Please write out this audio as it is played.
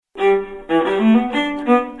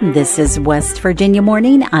This is West Virginia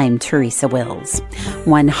Morning. I'm Teresa Wills.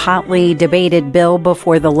 One hotly debated bill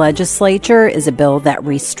before the legislature is a bill that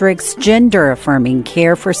restricts gender-affirming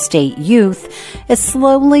care for state youth, is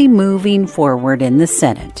slowly moving forward in the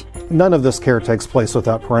Senate. None of this care takes place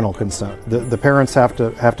without parental consent. The parents have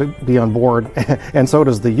to be on board, and so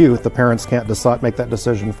does the youth. The parents can't make that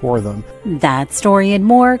decision for them. That story and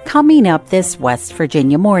more coming up this West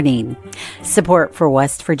Virginia Morning. Support for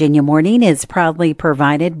West Virginia Morning is proudly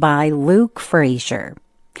provided by Luke Frazier.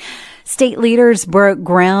 State leaders broke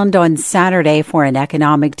ground on Saturday for an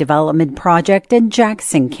economic development project in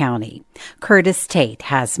Jackson County. Curtis Tate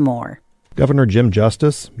has more. Governor Jim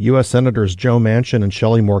Justice, U.S. Senators Joe Manchin and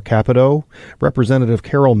Shelley Moore Capito, Representative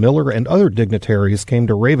Carol Miller, and other dignitaries came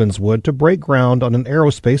to Ravenswood to break ground on an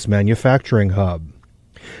aerospace manufacturing hub.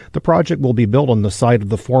 The project will be built on the site of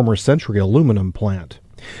the former Century aluminum plant.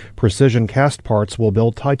 Precision Cast Parts will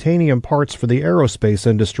build titanium parts for the aerospace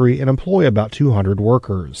industry and employ about 200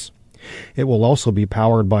 workers. It will also be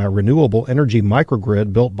powered by a renewable energy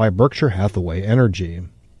microgrid built by Berkshire Hathaway Energy.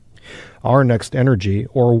 Our Next Energy,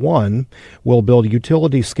 or ONE, will build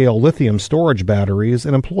utility-scale lithium storage batteries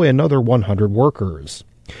and employ another 100 workers.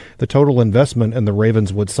 The total investment in the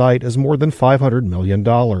Ravenswood site is more than $500 million.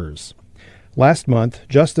 Last month,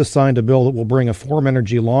 Justice signed a bill that will bring a Form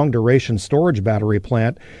Energy long-duration storage battery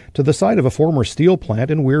plant to the site of a former steel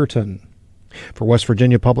plant in Weirton. For West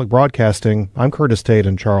Virginia Public Broadcasting, I'm Curtis Tate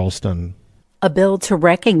in Charleston. A bill to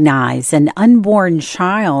recognize an unborn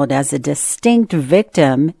child as a distinct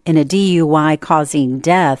victim in a DUI causing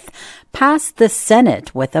death passed the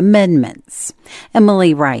Senate with amendments.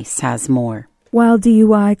 Emily Rice has more. While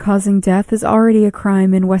DUI causing death is already a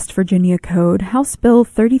crime in West Virginia Code, House Bill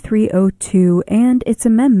 3302 and its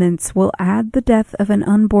amendments will add the death of an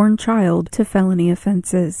unborn child to felony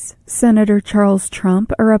offenses. Senator Charles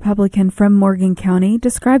Trump, a Republican from Morgan County,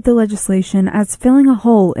 described the legislation as filling a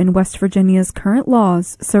hole in West Virginia's current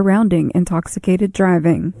laws surrounding intoxicated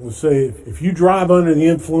driving. We'll say if you drive under the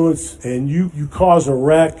influence and you cause a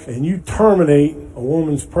wreck and you terminate a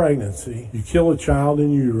woman's pregnancy, you kill a child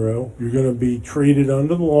in utero, you're going to be treated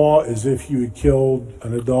under the law as if you had killed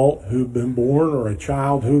an adult who had been born or a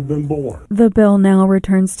child who had been born. The bill now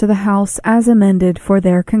returns to the House as amended for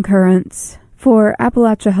their concurrence. For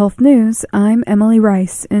Appalachia Health News, I'm Emily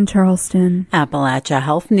Rice in Charleston. Appalachia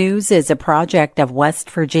Health News is a project of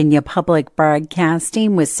West Virginia Public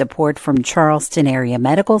Broadcasting with support from Charleston Area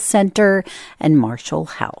Medical Center and Marshall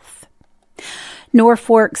Health.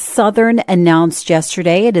 Norfolk Southern announced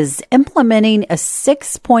yesterday it is implementing a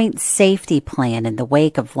 6-point safety plan in the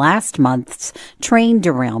wake of last month's train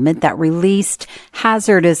derailment that released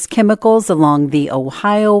hazardous chemicals along the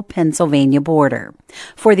Ohio-Pennsylvania border.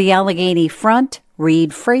 For the Allegheny Front,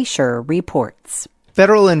 Reed Frazier reports.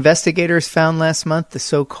 Federal investigators found last month the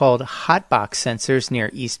so-called hotbox sensors near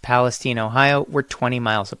East Palestine, Ohio, were 20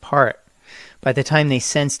 miles apart. By the time they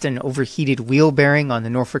sensed an overheated wheel bearing on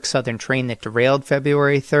the Norfolk Southern train that derailed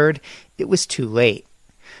February 3rd, it was too late.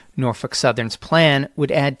 Norfolk Southern's plan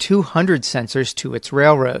would add 200 sensors to its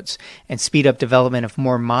railroads and speed up development of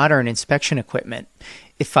more modern inspection equipment.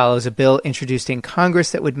 It follows a bill introduced in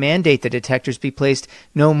Congress that would mandate the detectors be placed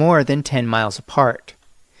no more than 10 miles apart.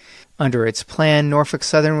 Under its plan, Norfolk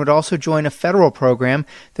Southern would also join a federal program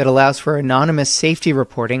that allows for anonymous safety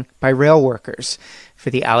reporting by rail workers.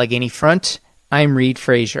 For the Allegheny Front, I'm Reed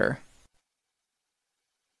Frazier.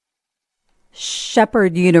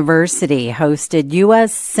 Shepherd University hosted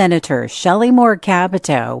U.S. Senator Shelley Moore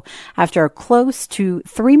Capito after close to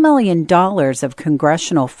 $3 million of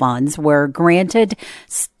congressional funds were granted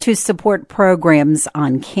to support programs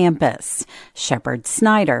on campus. Shepard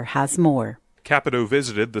Snyder has more. Capito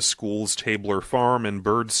visited the school's Tabler Farm and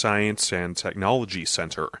Bird Science and Technology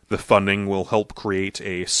Center. The funding will help create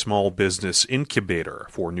a small business incubator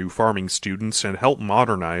for new farming students and help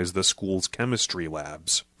modernize the school's chemistry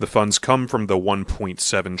labs. The funds come from the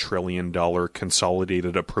 $1.7 trillion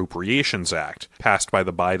Consolidated Appropriations Act, passed by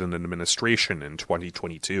the Biden administration in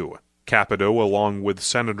 2022. Capito, along with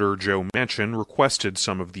Senator Joe Manchin, requested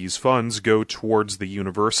some of these funds go towards the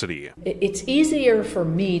university. It's easier for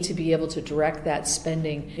me to be able to direct that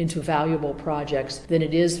spending into valuable projects than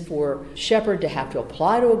it is for Shepherd to have to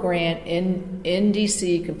apply to a grant in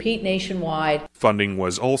D.C., compete nationwide. Funding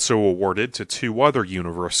was also awarded to 2 other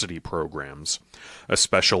university programs: a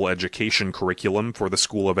special education curriculum for the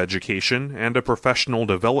School of Education and a professional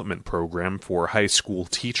development program for high school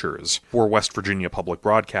teachers. For West Virginia Public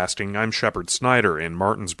Broadcasting, I'm Shepard Snyder in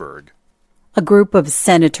Martinsburg. A group of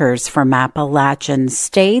senators from Appalachian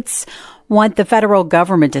states want the federal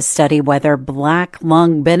government to study whether black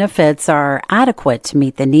lung benefits are adequate to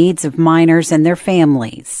meet the needs of minors and their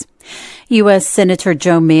families. U.S. Senator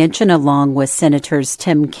Joe Manchin, along with Senators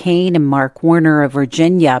Tim Kaine and Mark Warner of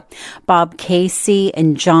Virginia, Bob Casey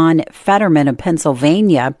and John Fetterman of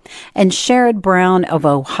Pennsylvania, and Sherrod Brown of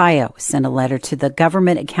Ohio, sent a letter to the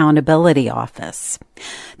Government Accountability Office.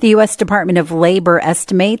 The U.S. Department of Labor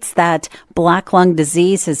estimates that black lung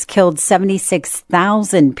disease has killed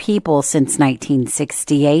 76,000 people since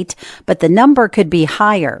 1968, but the number could be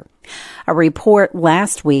higher. A report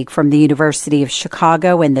last week from the University of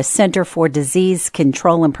Chicago and the Center for Disease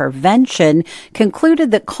Control and Prevention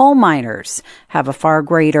concluded that coal miners have a far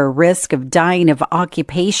greater risk of dying of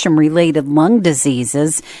occupation-related lung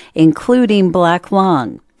diseases, including black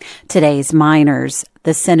lung. Today's miners,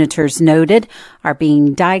 the senators noted, are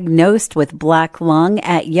being diagnosed with black lung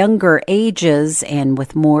at younger ages and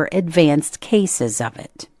with more advanced cases of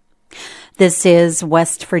it. This is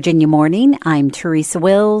West Virginia Morning. I'm Teresa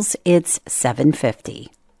Wills. It's 7:50.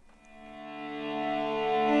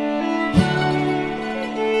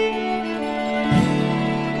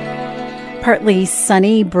 Partly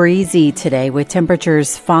sunny, breezy today with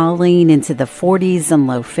temperatures falling into the 40s and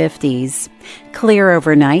low 50s. Clear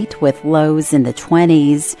overnight with lows in the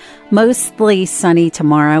 20s. Mostly sunny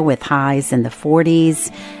tomorrow with highs in the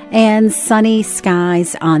 40s. And sunny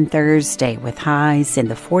skies on Thursday with highs in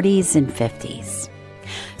the 40s and 50s.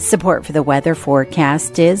 Support for the weather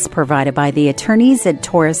forecast is provided by the attorneys at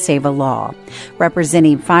Torah Seva Law,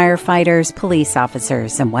 representing firefighters, police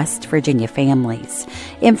officers, and West Virginia families.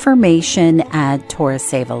 Information at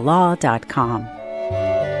torahsevalaw.com.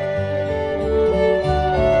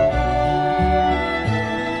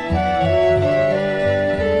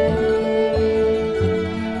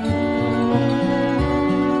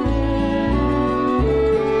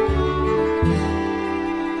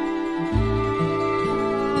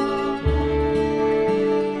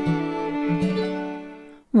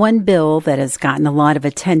 One bill that has gotten a lot of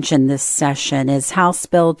attention this session is House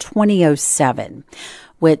Bill 2007,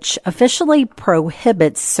 which officially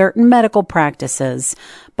prohibits certain medical practices,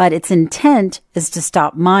 but its intent is to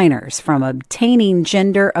stop minors from obtaining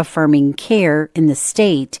gender-affirming care in the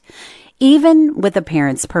state, even with a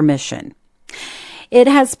parent's permission. It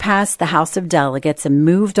has passed the House of Delegates and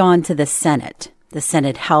moved on to the Senate. The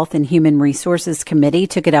Senate Health and Human Resources Committee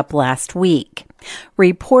took it up last week.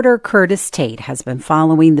 Reporter Curtis Tate has been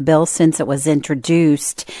following the bill since it was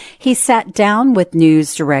introduced. He sat down with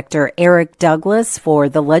news director Eric Douglas for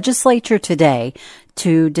the legislature today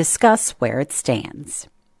to discuss where it stands.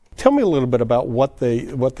 Tell me a little bit about what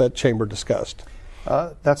that chamber discussed.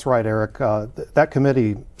 That's right, Eric. That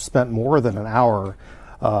committee spent more than an hour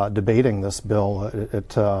debating this bill.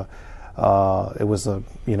 It was a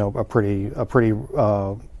pretty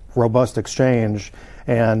robust exchange,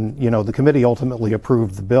 and the committee ultimately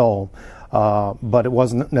approved the bill, but it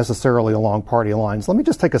wasn't necessarily along party lines. Let me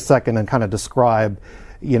just take a second and kind of describe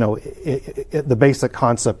the basic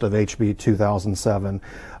concept of HB 2007.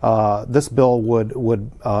 This bill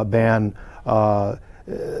would ban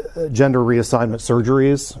gender reassignment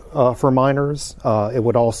surgeries for minors. It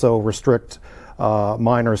would also restrict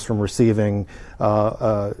minors from receiving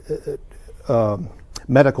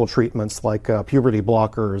medical treatments like puberty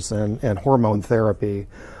blockers and hormone therapy.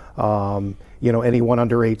 Anyone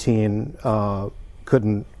under 18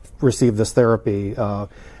 couldn't receive this therapy.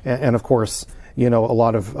 And of course, a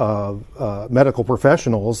lot of medical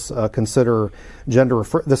professionals consider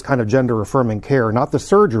this kind of gender-affirming care, not the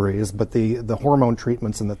surgeries, but the hormone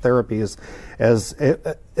treatments and the therapies as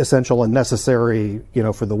essential and necessary,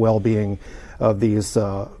 for the well-being of these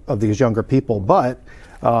younger people. But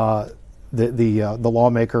the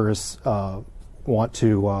lawmakers want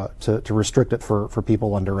to restrict it for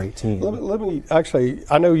people under 18. Let me actually.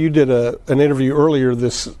 I know you did an interview earlier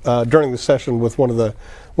during the session with one of the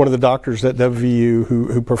doctors at WVU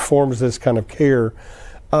who performs this kind of care.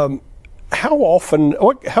 How often?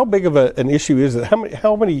 How big of an issue is it?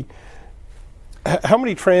 How many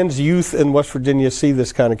trans youth in West Virginia see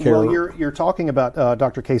this kind of care? Well, you're talking about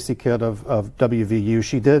Dr. Casey Kidd of WVU.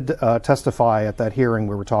 She did testify at that hearing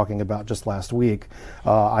we were talking about just last week.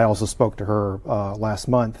 I also spoke to her last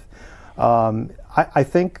month. I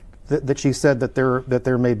think that she said that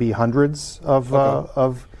there may be hundreds of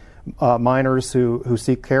minors who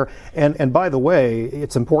seek care. And by the way,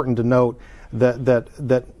 it's important to note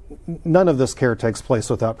that none of this care takes place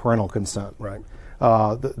without parental consent. Right.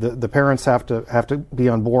 the parents have to be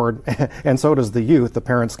on board, and so does the youth. The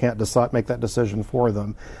parents can't make that decision for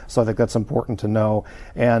them. So I think that's important to know.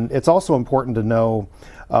 And it's also important to know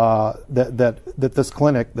that this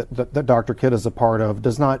clinic that Dr. Kidd is a part of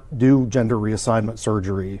does not do gender reassignment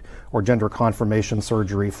surgery or gender confirmation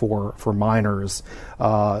surgery for minors.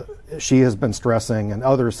 She has been stressing, and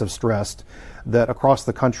others have stressed, that across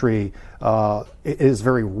the country it is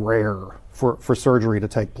very rare for surgery to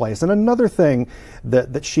take place. And another thing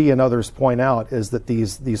that she and others point out is that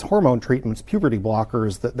these hormone treatments, puberty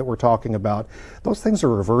blockers that we're talking about, those things are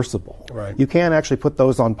reversible. Right. You can actually put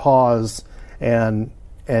those on pause and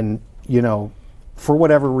for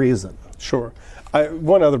whatever reason. Sure.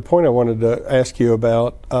 One other point I wanted to ask you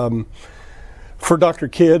about, for Dr.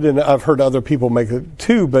 Kidd, and I've heard other people make it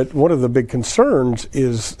too, but one of the big concerns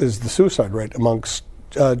is the suicide rate amongst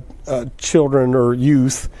children or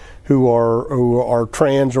youth who are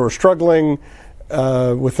trans or struggling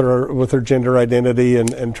with their gender identity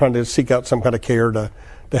and trying to seek out some kind of care to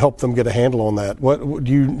help them get a handle on that. What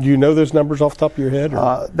do you know those numbers off the top of your head?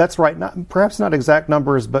 That's right. Perhaps not exact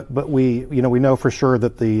numbers, but we know for sure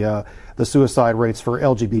that the suicide rates for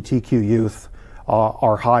LGBTQ youth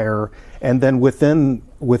are higher, and then within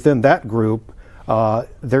that group,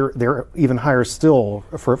 they're even higher still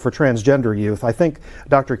for transgender youth. I think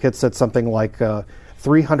Dr. Kidd said something like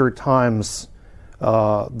 300 times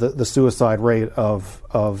the suicide rate of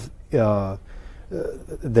their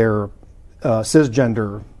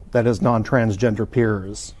cisgender, that is non-transgender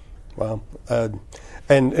peers. Wow.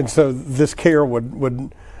 And so this care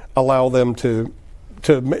would allow them to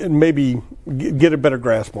maybe get a better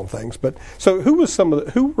grasp on things. But so who were some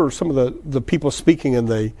of the people speaking in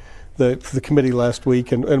the committee last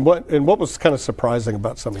week, and what was kind of surprising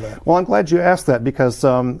about some of that? Well, I'm glad you asked that, because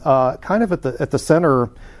kind of at the center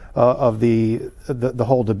of the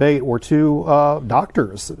whole debate were two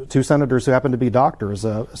senators who happen to be doctors.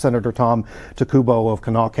 Senator Tom Takubo of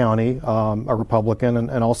Kanawha County, a Republican,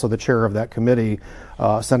 and also the chair of that committee,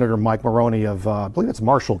 Senator Mike Maroney of I believe it's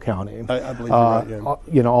Marshall County. I believe you're right,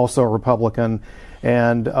 yeah. Also a Republican,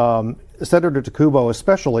 and Senator Takubo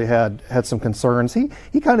especially had some concerns. He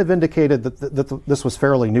kind of indicated that this was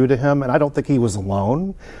fairly new to him, and I don't think he was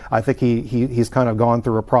alone. I think he's kind of gone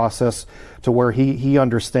through a process to where he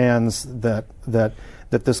understands that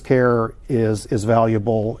this care is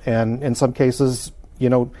valuable, and in some cases,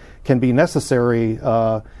 can be necessary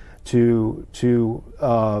for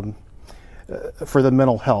the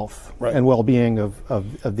mental health right. and well-being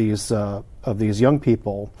of these young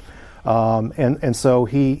people. And so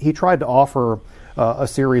he tried to offer a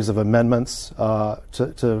series of amendments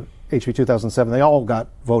to HB 2007. They all got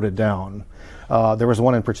voted down. There was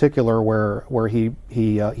one in particular where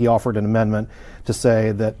he offered an amendment to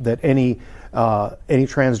say that any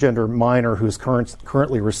transgender minor who's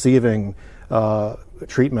currently receiving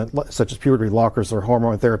treatment such as puberty blockers or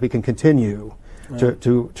hormone therapy can continue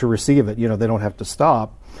to receive it. They don't have to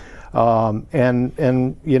stop. And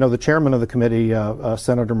the chairman of the committee,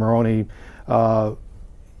 Senator Maroney,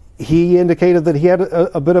 he indicated that he had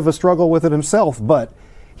a bit of a struggle with it himself, but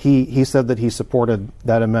he said that he supported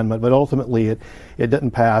that amendment. But ultimately, it didn't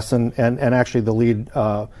pass, and actually the lead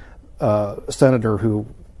senator who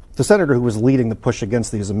was leading the push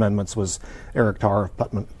against these amendments was Eric Tarr of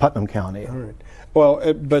Putnam County. All right.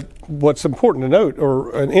 Well, but what's important to note,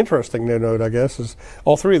 or an interesting to note, I guess, is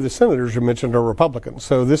all three of the senators you mentioned are Republicans.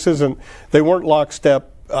 So they weren't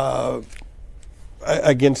lockstep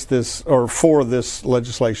against this or for this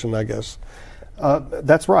legislation, I guess.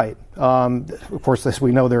 That's right. Of course, as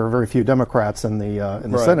we know, there are very few Democrats in the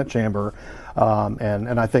right. Senate chamber,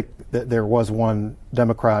 and I think that there was one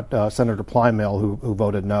Democrat, Senator Plymale, who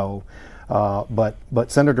voted no.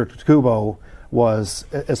 But Senator Takubo was,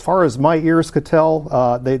 as far as my ears could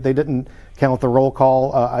tell, they didn't count the roll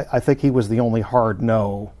call. I think he was the only hard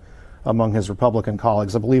no among his Republican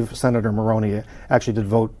colleagues. I believe Senator Maroney actually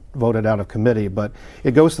voted out of committee, but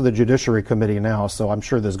it goes to the Judiciary Committee now, so I'm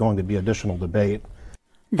sure there's going to be additional debate.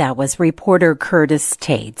 That was reporter Curtis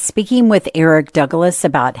Tate speaking with Eric Douglas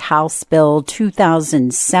about House Bill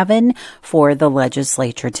 2007 for the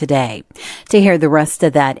legislature today. To hear the rest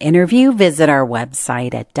of that interview, visit our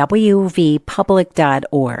website at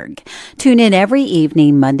wvpublic.org. Tune in every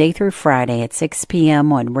evening, Monday through Friday at 6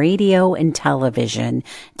 p.m. on radio and television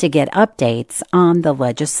to get updates on the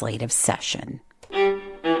legislative session.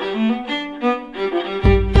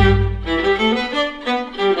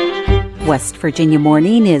 West Virginia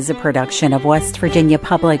Morning is a production of West Virginia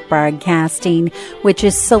Public Broadcasting, which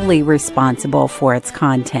is solely responsible for its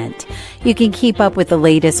content. You can keep up with the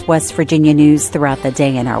latest West Virginia news throughout the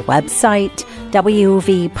day on our website,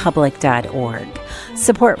 wvpublic.org.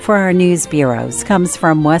 Support for our news bureaus comes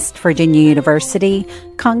from West Virginia University,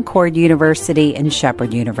 Concord University, and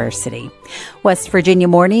Shepherd University. West Virginia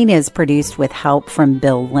Morning is produced with help from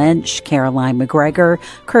Bill Lynch, Caroline McGregor,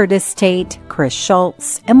 Curtis Tate, Chris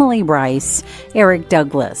Schultz, Emily Rice, Eric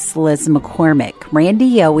Douglas, Liz McCormick, Randy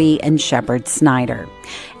Yowie, and Shepard Snyder.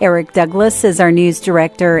 Eric Douglas is our news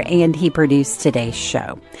director, and he produced today's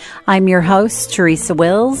show. I'm your host, Teresa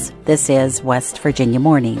Wills. This is West Virginia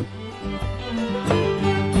Morning.